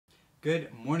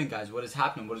Good morning, guys. What is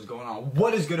happening? What is going on?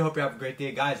 What is good? Hope you have a great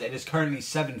day, guys. It is currently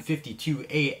 7:52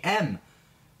 a.m.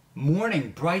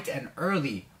 Morning, bright and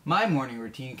early. My morning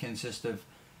routine consists of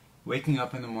waking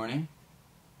up in the morning,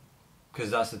 because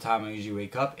that's the time I usually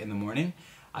wake up in the morning.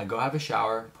 I go have a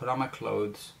shower, put on my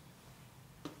clothes,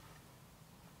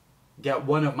 get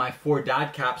one of my 4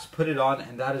 dad caps, put it on,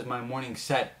 and that is my morning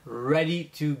set, ready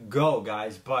to go,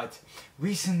 guys. But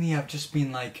recently I've just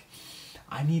been like,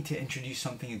 I need to introduce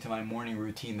something into my morning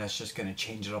routine that's just going to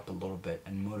change it up a little bit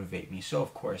and motivate me. So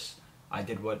of course, I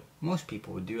did what most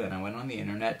people would do, and I went on the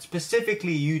internet,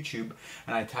 specifically YouTube,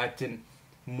 and I typed in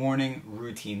morning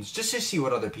routines just to see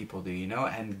what other people do, you know?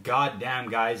 And goddamn,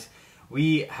 guys,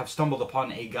 we have stumbled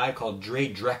upon a guy called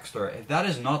Dre Drexler. If that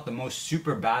is not the most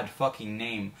super bad fucking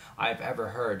name I've ever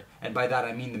heard, and by that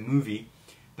I mean the movie,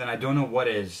 then I don't know what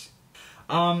is.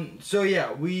 So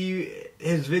yeah,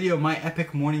 his video, My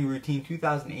Epic Morning Routine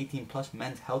 2018 plus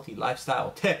Men's Healthy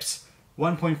Lifestyle Tips,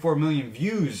 1.4 million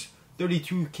views,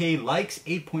 32k likes,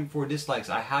 8.4 dislikes.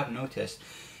 I have noticed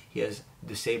he has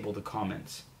disabled the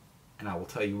comments, and I will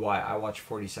tell you why. I watched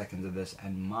 40 seconds of this,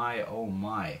 and my oh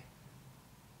my.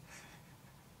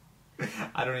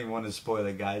 I don't even want to spoil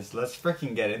it, guys. Let's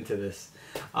freaking get into this.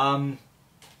 You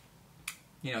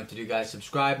know, to do, guys,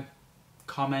 subscribe,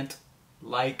 comment,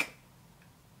 like,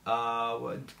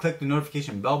 click the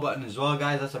notification bell button as well,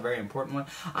 guys. That's a very important one.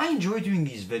 I enjoy doing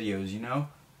these videos, you know,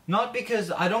 not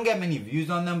because I don't get many views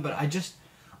on them, but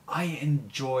I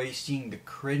enjoy seeing the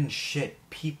cringe shit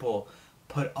people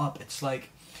put up. It's like,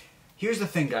 here's the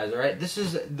thing, guys, alright? This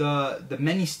is the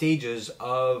many stages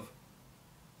of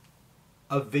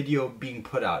a video being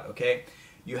put out, okay?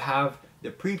 You have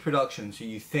the pre-production, so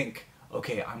you think,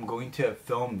 okay, I'm going to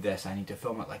film this, I need to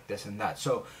film it like this and that.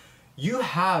 So you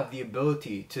have the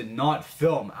ability to not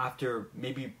film after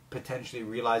maybe potentially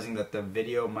realizing that the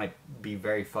video might be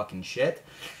very fucking shit.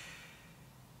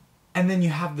 And then you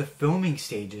have the filming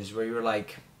stages where you're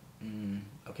like,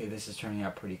 okay, this is turning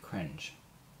out pretty cringe.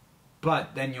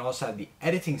 But then you also have the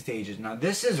editing stages. Now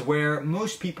this is where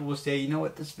most people will say, you know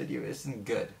what, this video isn't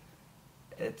good.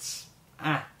 It's,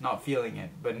 not feeling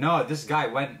it. But no, this guy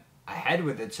went ahead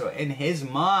with it. So in his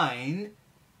mind,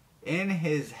 in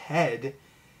his head,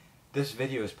 this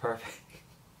video is perfect.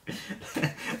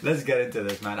 Let's get into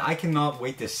this, man. I cannot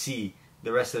wait to see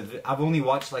the rest of it. I've only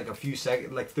watched like a few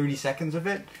seconds, like 30 seconds of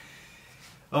it.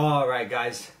 Alright,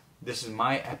 guys. This is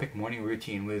my epic morning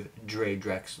routine with Dre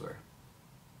Drexler.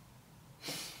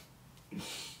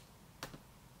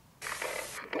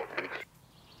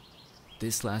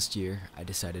 This last year, I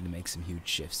decided to make some huge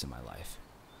shifts in my life.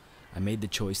 I made the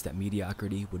choice that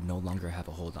mediocrity would no longer have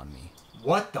a hold on me.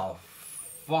 What the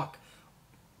fuck?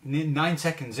 9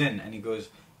 seconds in, and he goes,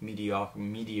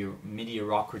 mediocrity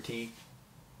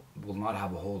will not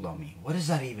have a hold on me. What does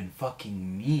that even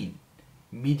fucking mean?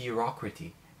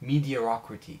 Mediocrity.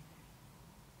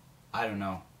 I don't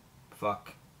know.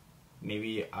 Fuck.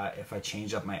 Maybe if I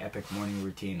changed up my epic morning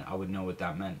routine, I would know what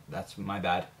that meant. That's my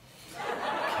bad.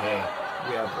 Okay,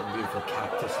 we have a beautiful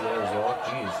cactus there as well.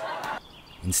 Jeez.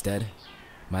 Instead,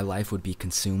 my life would be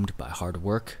consumed by hard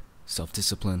work,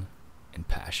 self-discipline, and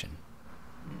passion.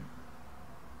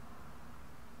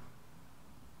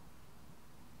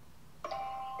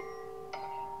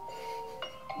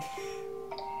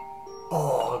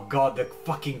 Oh god, the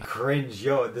fucking cringe.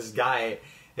 Yo, this guy,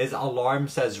 his alarm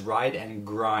says ride and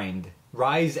grind.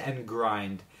 Rise and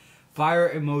grind. Fire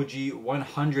emoji,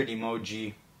 100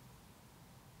 emoji,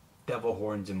 devil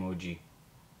horns emoji.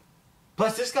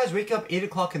 Plus, this guy's wake up 8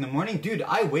 o'clock in the morning. Dude,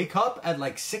 I wake up at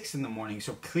like 6 in the morning,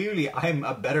 so clearly I'm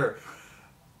a better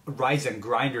rise and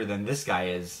grinder than this guy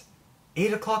is.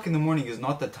 8 o'clock in the morning is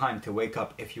not the time to wake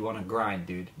up if you want to grind,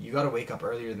 dude. You gotta wake up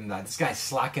earlier than that. This guy's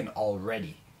slacking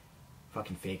already.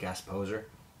 Fucking fake ass poser.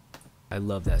 I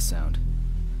love that sound.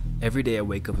 Every day I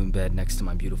wake up in bed next to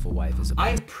my beautiful wife is a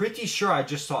I'm pretty sure I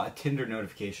just saw a Tinder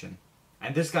notification.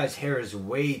 And this guy's hair is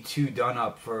way too done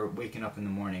up for waking up in the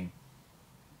morning.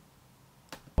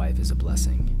 Wife is a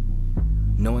blessing.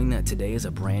 Knowing that today is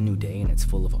a brand new day and it's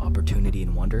full of opportunity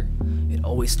and wonder, it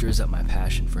always stirs up my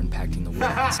passion for impacting the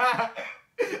world.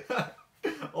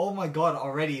 Oh my god,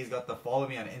 already he's got the follow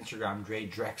me on Instagram, Dre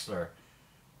Drexler.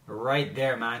 Right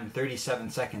there, man, 37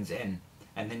 seconds in.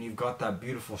 And then you've got that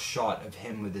beautiful shot of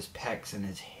him with his pecs and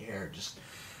his hair. Just,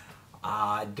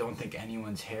 I don't think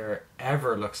anyone's hair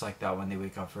ever looks like that when they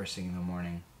wake up first thing in the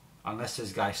morning. Unless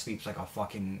this guy sleeps like a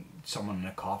fucking, someone in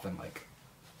a coffin, like.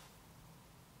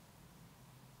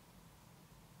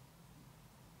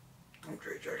 I'm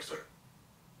Dre Drexler.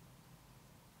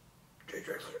 Dre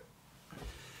Drexler.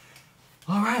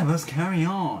 Alright, let's carry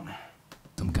on.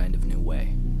 Some kind of new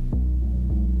way.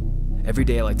 Every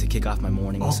day I like to kick off my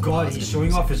morning with Oh some god, positive he's showing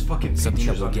music, off his fucking something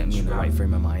that pictures will on get me in the Instagram. right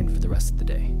frame of mind for the rest of the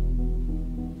day.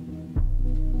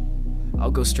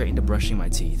 I'll go straight into brushing my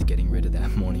teeth, getting rid of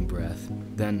that morning breath.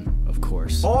 Then, of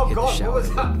course, Oh hit god, the shower what was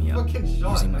to that wake me up, fucking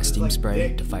shot? using my It was steam like spray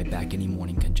dick. to fight back any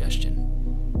morning congestion.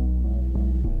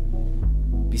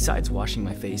 Besides washing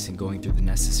my face and going through the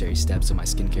necessary steps of my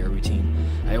skincare routine,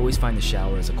 I always find the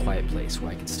shower as a quiet place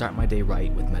where I can start my day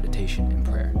right with meditation and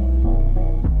prayer.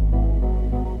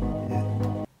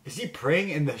 Is he praying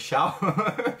in the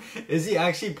shower? Is he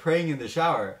actually praying in the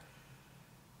shower?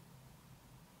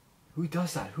 Who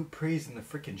does that? Who prays in the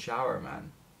freaking shower,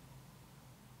 man?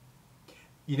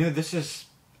 You know, this is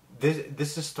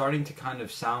starting to kind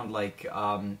of sound like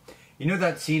you know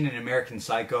that scene in American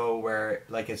Psycho where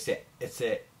like it's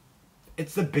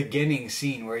the beginning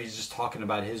scene where he's just talking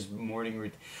about his morning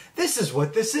routine. This is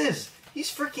what this is. He's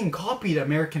freaking copied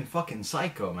American fucking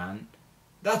Psycho, man.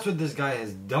 That's what this guy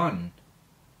has done.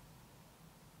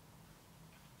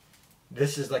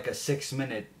 This is like a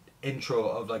 6-minute intro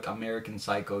of like American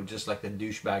Psycho, just like the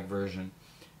douchebag version.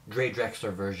 Dre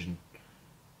Drexler version.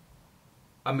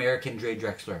 American Dre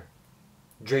Drexler.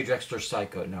 Dre Drexler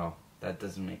Psycho. No, that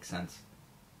doesn't make sense.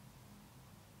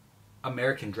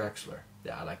 American Drexler.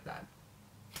 Yeah, I like that.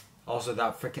 Also,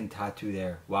 that freaking tattoo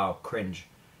there. Wow, cringe.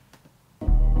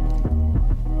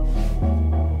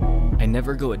 I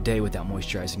never go a day without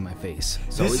moisturizing my face,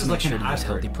 so I This always is make like sure an to use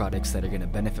advert. healthy products that are going to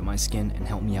benefit my skin and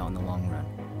help me out in the long run.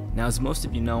 Now, as most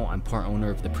of you know, I'm part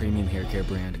owner of the premium hair care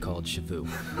brand called Shavu,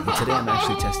 and today I'm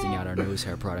actually testing out our newest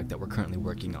hair product that we're currently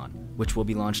working on, which will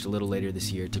be launched a little later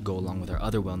this year to go along with our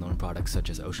other well-known products such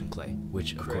as Ocean Clay,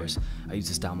 which, of course, I use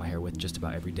to style my hair with just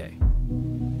about every day.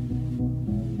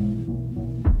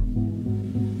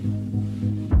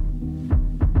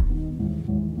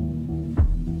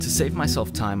 To save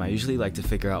myself time, I usually like to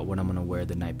figure out what I'm going to wear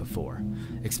the night before,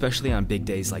 especially on big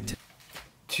days like today.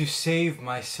 To save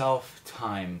myself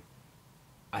time,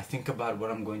 I think about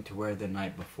what I'm going to wear the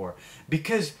night before.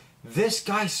 Because this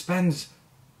guy spends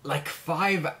like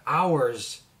 5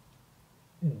 hours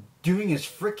doing his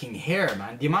freaking hair,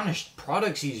 man. The amount of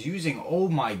products he's using, oh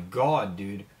my god,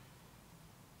 dude.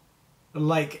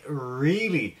 Like,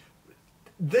 really.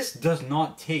 This does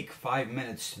not take 5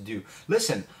 minutes to do.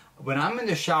 Listen, when I'm in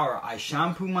the shower, I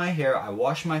shampoo my hair, I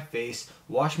wash my face,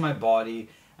 wash my body,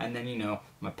 and then, you know,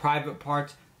 my private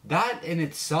parts. That in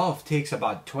itself takes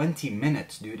about 20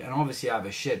 minutes, dude. And obviously I have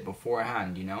a shit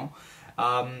beforehand, you know.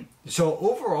 So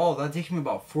overall, that takes me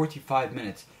about 45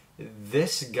 minutes.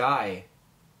 This guy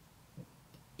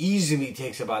easily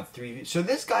takes about 3. So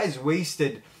this guy's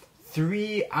wasted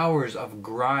 3 hours of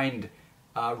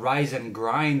rise and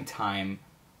grind time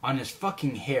on his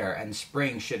fucking hair and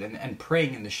spraying shit and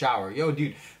praying in the shower. Yo,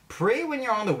 dude, pray when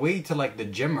you're on the way to like the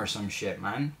gym or some shit,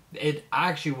 man. It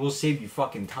actually will save you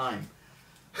fucking time.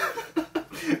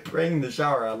 Praying in the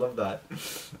shower, I love that.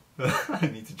 I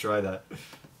need to try that.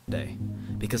 Day,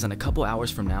 because in a couple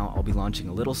hours from now, I'll be launching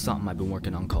a little something I've been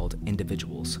working on called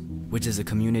Individuals, which is a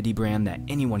community brand that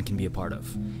anyone can be a part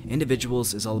of.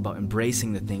 Individuals is all about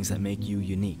embracing the things that make you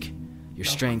unique. Your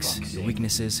strengths, your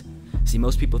weaknesses. See,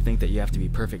 most people think that you have to be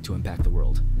perfect to impact the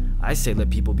world. I say let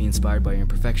people be inspired by your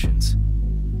imperfections.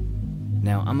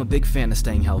 Now, I'm a big fan of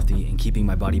staying healthy and keeping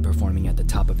my body performing at the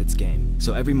top of its game.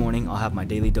 So every morning, I'll have my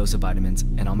daily dose of vitamins,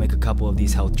 and I'll make a couple of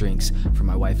these health drinks for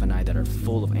my wife and I that are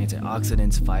full of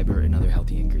antioxidants, fiber, and other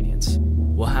healthy ingredients.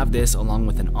 We'll have this along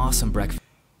with an awesome breakfast.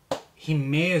 He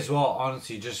may as well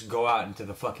honestly just go out into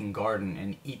the fucking garden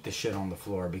and eat the shit on the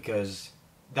floor, because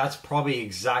that's probably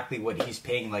exactly what he's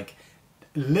paying, like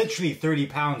literally 30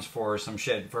 pounds for some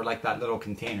shit for like that little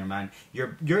container, man.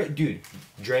 You're dude,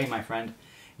 Dre, my friend,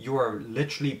 you are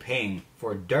literally paying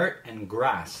for dirt and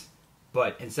grass,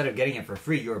 but instead of getting it for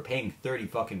free, you are paying 30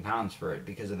 fucking pounds for it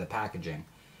because of the packaging.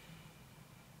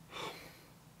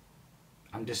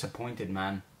 I'm disappointed,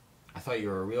 man. I thought you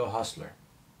were a real hustler.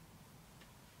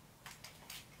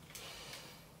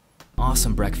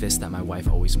 Awesome breakfast that my wife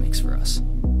always makes for us.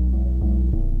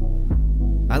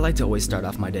 I like to always start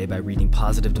off my day by reading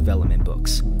positive development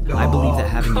books. I believe that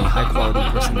having a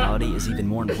high-quality personality is even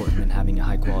more important than having a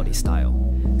high-quality style.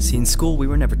 See, in school, we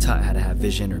were never taught how to have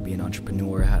vision or be an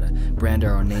entrepreneur, how to brand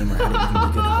our own name, or how to even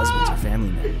be good husbands or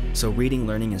family men. So reading,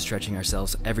 learning, and stretching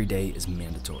ourselves every day is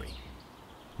mandatory.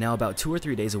 Now, about 2 or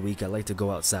 3 days a week, I like to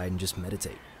go outside and just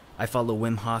meditate. I follow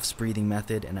Wim Hof's breathing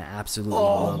method, and I absolutely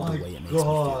love the way it makes me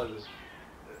feel.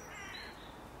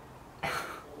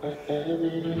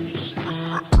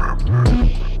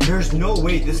 There's no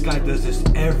way this guy does this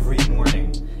every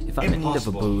morning. If I'm in need of a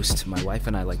Impossible. boost, my wife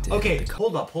and I like to Okay, hit the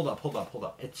hold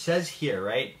up. It says here,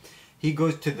 right? He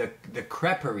goes to the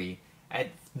creperie at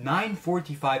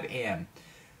 9:45 a.m.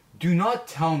 Do not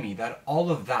tell me that all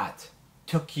of that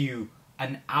took you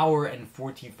an hour and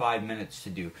 45 minutes to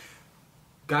do.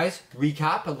 Guys,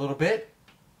 recap a little bit.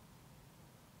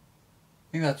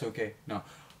 I think that's okay. No.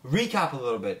 Recap a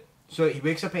little bit. So he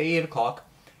wakes up at 8 o'clock,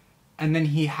 and then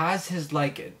he has his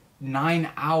like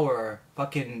 9-hour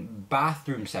fucking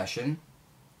bathroom session,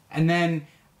 and then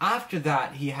after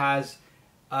that he has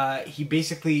he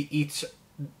basically eats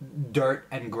dirt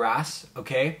and grass,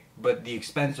 okay, but the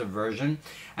expensive version,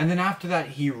 and then after that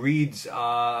he reads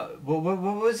what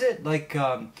was it, like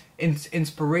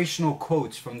inspirational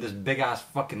quotes from this big ass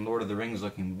fucking Lord of the Rings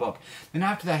looking book. Then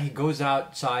after that he goes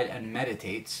outside and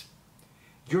meditates.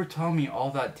 You're telling me all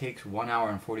that takes 1 hour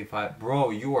and 45? Bro,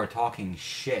 you are talking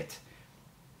shit.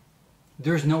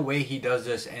 There's no way he does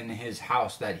this in his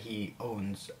house that he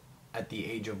owns at the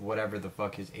age of whatever the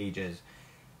fuck his age is.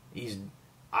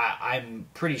 I'm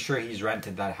pretty sure he's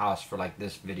rented that house for like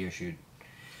this video shoot.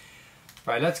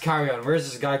 Alright, let's carry on.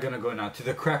 Where's this guy gonna go now? To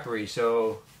the creperie.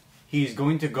 So he's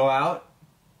going to go out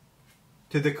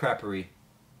to the creperie.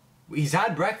 He's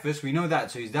had breakfast, we know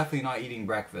that, so he's definitely not eating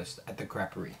breakfast at the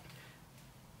creperie.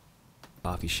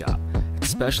 Coffee shop,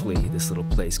 especially this little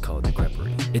place called the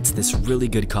Creperie. It's this really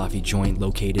good coffee joint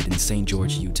located in St.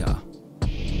 George, Utah.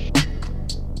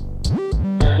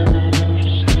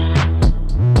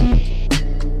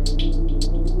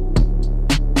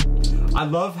 I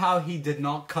love how he did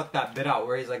not cut that bit out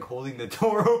where he's like holding the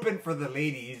door open for the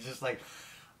lady. He's just like,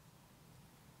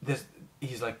 this.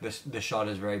 He's like, this shot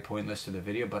is very pointless to the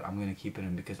video, but I'm gonna keep it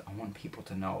in because I want people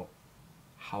to know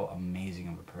how amazing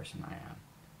of a person I am.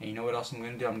 And you know what else I'm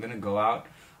gonna do? I'm gonna go out.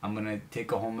 I'm gonna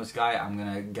take a homeless guy. I'm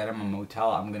gonna get him a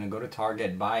motel. I'm gonna go to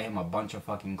Target, buy him a bunch of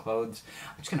fucking clothes.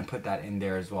 I'm just gonna put that in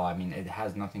there as well. I mean, it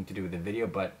has nothing to do with the video,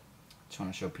 but I just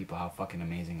want to show people how fucking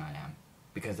amazing I am.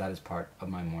 Because that is part of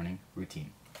my morning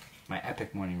routine. My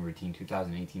epic morning routine,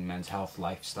 2018 men's health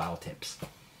lifestyle tips.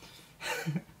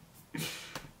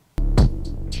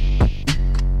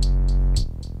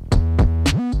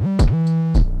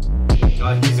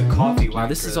 He's a coffee wanker. Now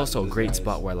this is also a great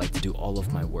spot where I like to do all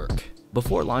of my work.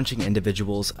 Before launching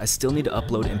individuals, I still need to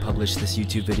upload and publish this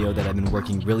YouTube video that I've been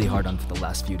working really hard on for the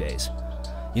last few days.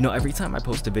 You know, every time I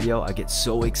post a video, I get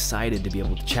so excited to be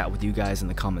able to chat with you guys in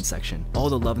the comment section. All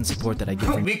the love and support that I get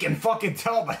from— We can fucking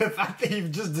tell by the fact that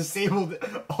you've just disabled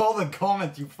all the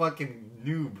comments, you fucking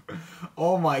noob.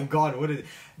 Oh my god, what is...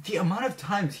 The amount of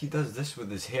times he does this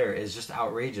with his hair is just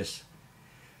outrageous.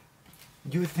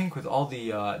 You would think with all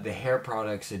the hair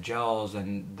products, the gels,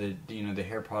 and the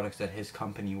hair products that his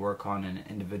company work on and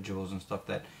individuals and stuff,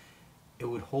 that it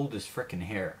would hold his frickin'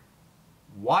 hair.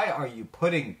 Why are you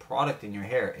putting product in your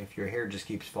hair if your hair just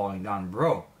keeps falling down,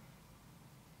 bro?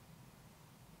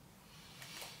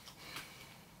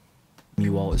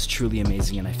 You all is truly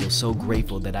amazing, and I feel so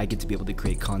grateful that I get to be able to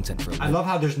create content for a living. I love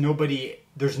how there's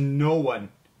no one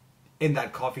in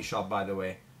that coffee shop, by the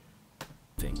way.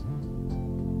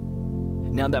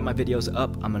 Now that my video's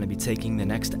up, I'm going to be taking the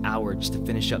next hour just to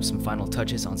finish up some final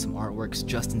touches on some artworks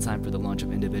just in time for the launch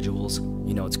of individuals.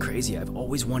 You know, it's crazy. I've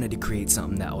always wanted to create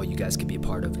something that all you guys could be a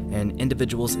part of, and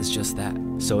individuals is just that.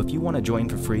 So if you want to join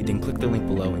for free, then click the link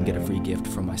below and get a free gift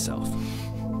from myself.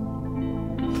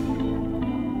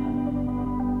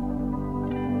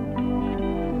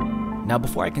 Now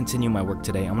before I continue my work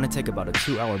today, I'm going to take about a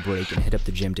 2-hour break and hit up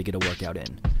the gym to get a workout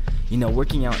in. You know,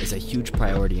 working out is a huge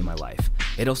priority in my life.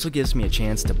 It also gives me a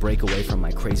chance to break away from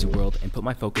my crazy world and put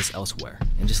my focus elsewhere,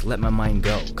 and just let my mind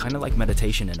go, kind of like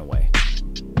meditation in a way.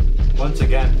 Once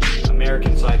again,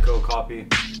 American Psycho copy.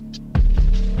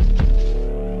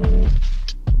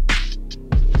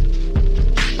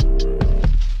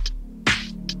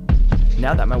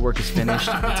 Now that my work is finished,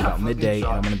 it's about midday, and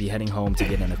I'm going to be heading home to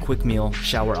get in a quick meal,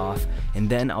 shower off, and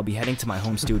then I'll be heading to my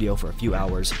home studio for a few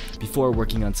hours before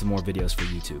working on some more videos for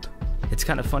YouTube. It's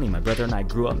kind of funny, my brother and I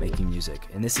grew up making music,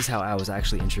 and this is how I was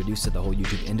actually introduced to the whole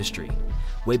YouTube industry.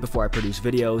 Way before I produced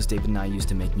videos, David and I used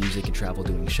to make music and travel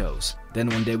doing shows. Then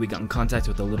one day we got in contact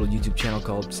with a little YouTube channel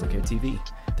called Slick Hair TV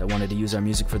that wanted to use our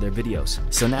music for their videos.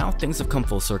 So now things have come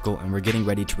full circle, and we're getting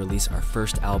ready to release our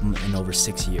first album in over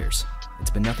 6 years.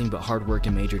 It's been nothing but hard work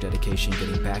and major dedication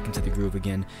getting back into the groove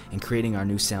again and creating our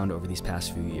new sound over these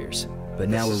past few years. But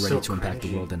now we're ready to impact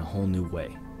the world in a whole new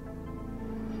way.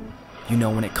 You know,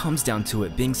 when it comes down to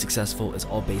it, being successful is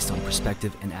all based on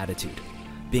perspective and attitude.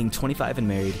 Being 25 and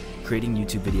married, creating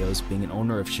YouTube videos, being an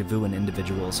owner of Shavu and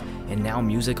individuals, and now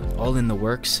music all in the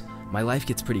works, my life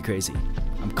gets pretty crazy.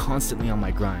 I'm constantly on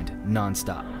my grind,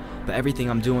 non-stop. But everything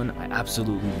I'm doing, I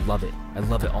absolutely love it. I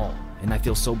love it all. And I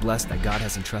feel so blessed that God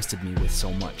has entrusted me with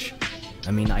so much.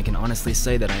 I mean, I can honestly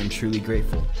say that I am truly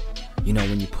grateful. You know,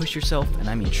 when you push yourself, and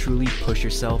I mean truly push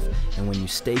yourself, and when you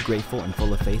stay grateful and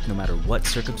full of faith no matter what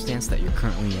circumstance that you're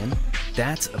currently in,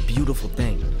 that's a beautiful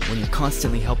thing. When you're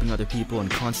constantly helping other people and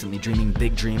constantly dreaming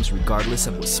big dreams regardless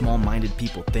of what small-minded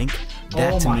people think,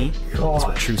 that to me is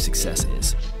what true success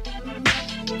is.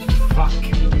 Fuck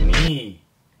me.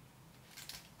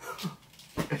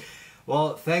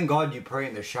 Well, thank God you pray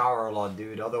in the shower a lot,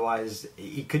 dude. Otherwise,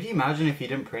 could you imagine if you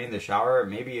didn't pray in the shower?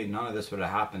 Maybe none of this would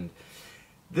have happened.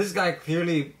 This guy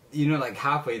clearly, you know, like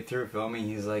halfway through filming,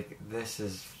 he's like, this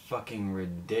is fucking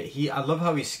ridiculous. I love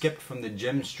how he skipped from the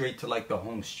gym straight to like the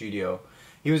home studio.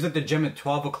 He was at the gym at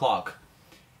 12 o'clock.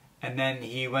 And then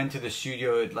he went to the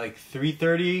studio at like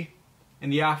 3:30 in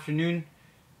the afternoon.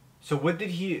 So what did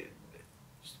he...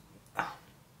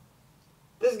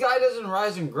 This guy doesn't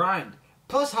rise and grind.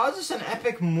 Plus, how is this an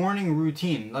epic morning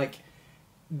routine? Like,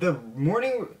 the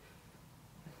morning...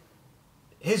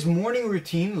 His morning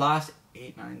routine lasts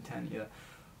 8, 9, 10, yeah.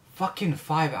 Fucking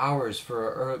 5 hours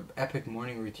for an epic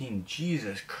morning routine.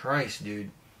 Jesus Christ,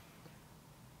 dude.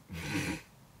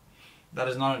 That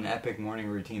is not an epic morning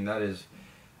routine. That is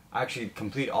actually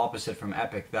complete opposite from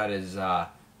epic. That is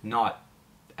not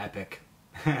epic.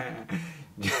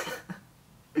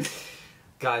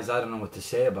 Guys, I don't know what to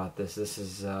say about this. This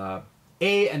is an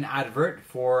advert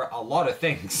for a lot of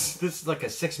things. This is like a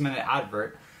 6-minute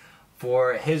advert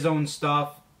for his own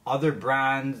stuff, other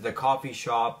brands, the coffee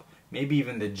shop, maybe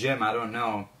even the gym, I don't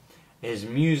know. His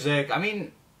music. I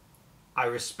mean, I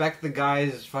respect the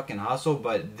guy's fucking hustle,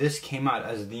 but this came out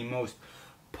as the most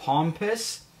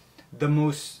pompous, the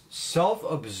most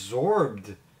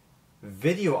self-absorbed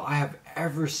video I have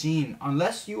ever seen.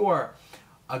 Unless you are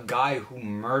a guy who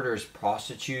murders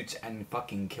prostitutes and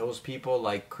fucking kills people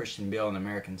like Christian Bale in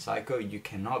American Psycho, you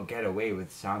cannot get away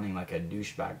with sounding like a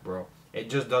douchebag, bro. It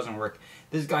just doesn't work.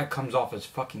 This guy comes off as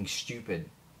fucking stupid.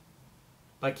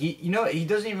 Like, he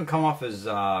doesn't even come off as,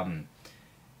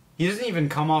 he doesn't even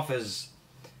come off as,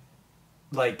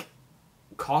 like,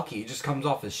 cocky. He just comes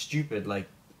off as stupid. Like,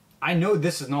 I know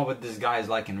this is not what this guy is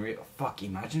like in real... Fuck,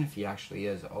 imagine if he actually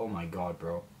is. Oh my god,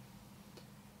 bro.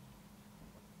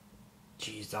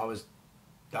 Jeez,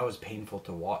 that was painful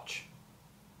to watch.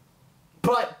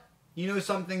 But, you know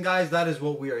something, guys? That is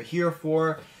what we are here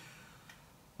for.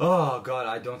 Oh god,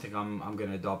 I don't think I'm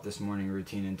gonna adopt this morning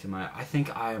routine into my... I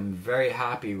think I am very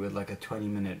happy with like a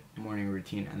 20-minute morning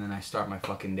routine, and then I start my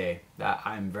fucking day. That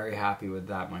I'm very happy with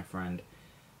that, my friend.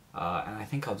 And I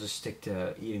think I'll just stick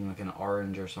to eating like an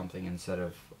orange or something instead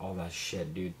of all that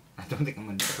shit, dude. I don't think I'm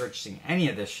gonna be purchasing any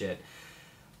of this shit.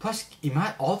 Plus,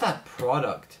 imagine all that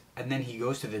product, and then he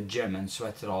goes to the gym and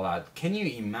sweats it all out. Can you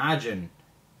imagine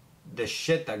the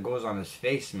shit that goes on his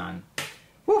face, man?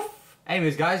 Woof!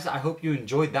 Anyways, guys, I hope you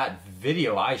enjoyed that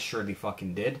video. I surely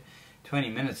fucking did. 20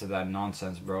 minutes of that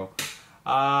nonsense, bro.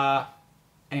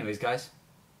 Anyways, guys,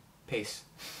 peace.